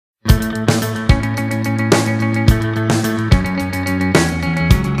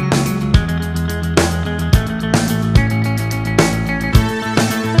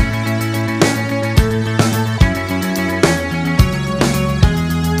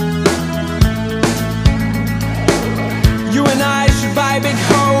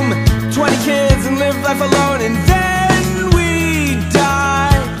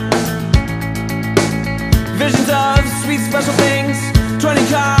special things, 20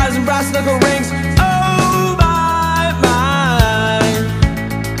 cars and brass knuckle rings. Oh my, my.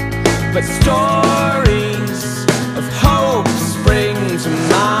 But stories of hope spring to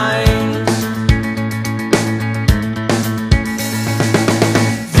mind.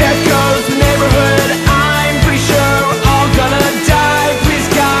 There goes the neighborhood, I'm pretty sure we're all gonna die. Please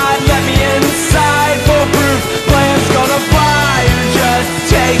God, let me inside. Foolproof plan's gonna fly. You're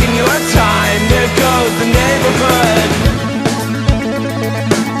just taking your time. There goes the neighborhood.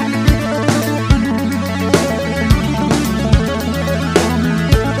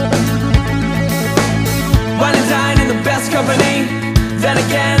 Wine and dine in the best company. Then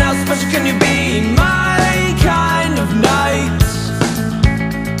again, how special can you be? My kind of night.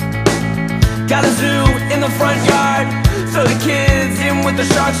 Got a zoo in the front yard. Throw the kids in with the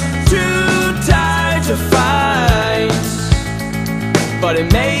sharks. Too tired to fight, but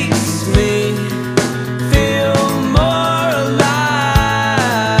it makes me feel more alive.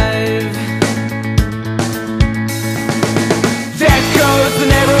 There goes the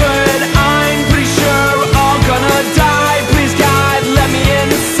neighborhood, I'm pretty sure we're all gonna die. Please God, let me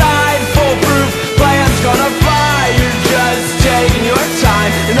inside. Foolproof plan's gonna fly. You're just taking your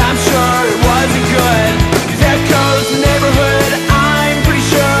time, and I'm sure it wasn't good. There goes the neighborhood, I'm pretty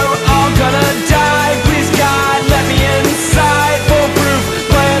sure we're all gonna die. Please God, let me inside. Foolproof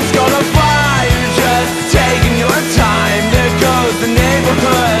plan's gonna fly. You're just taking your time. There goes the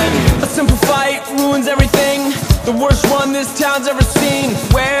neighborhood. A simple fight ruins everything. The worst one this town's ever seen.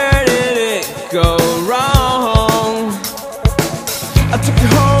 Where did it go wrong? I took you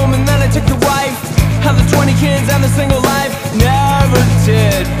home and then I took your wife. Have the 20 kids and the single life. Never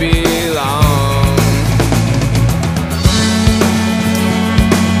did be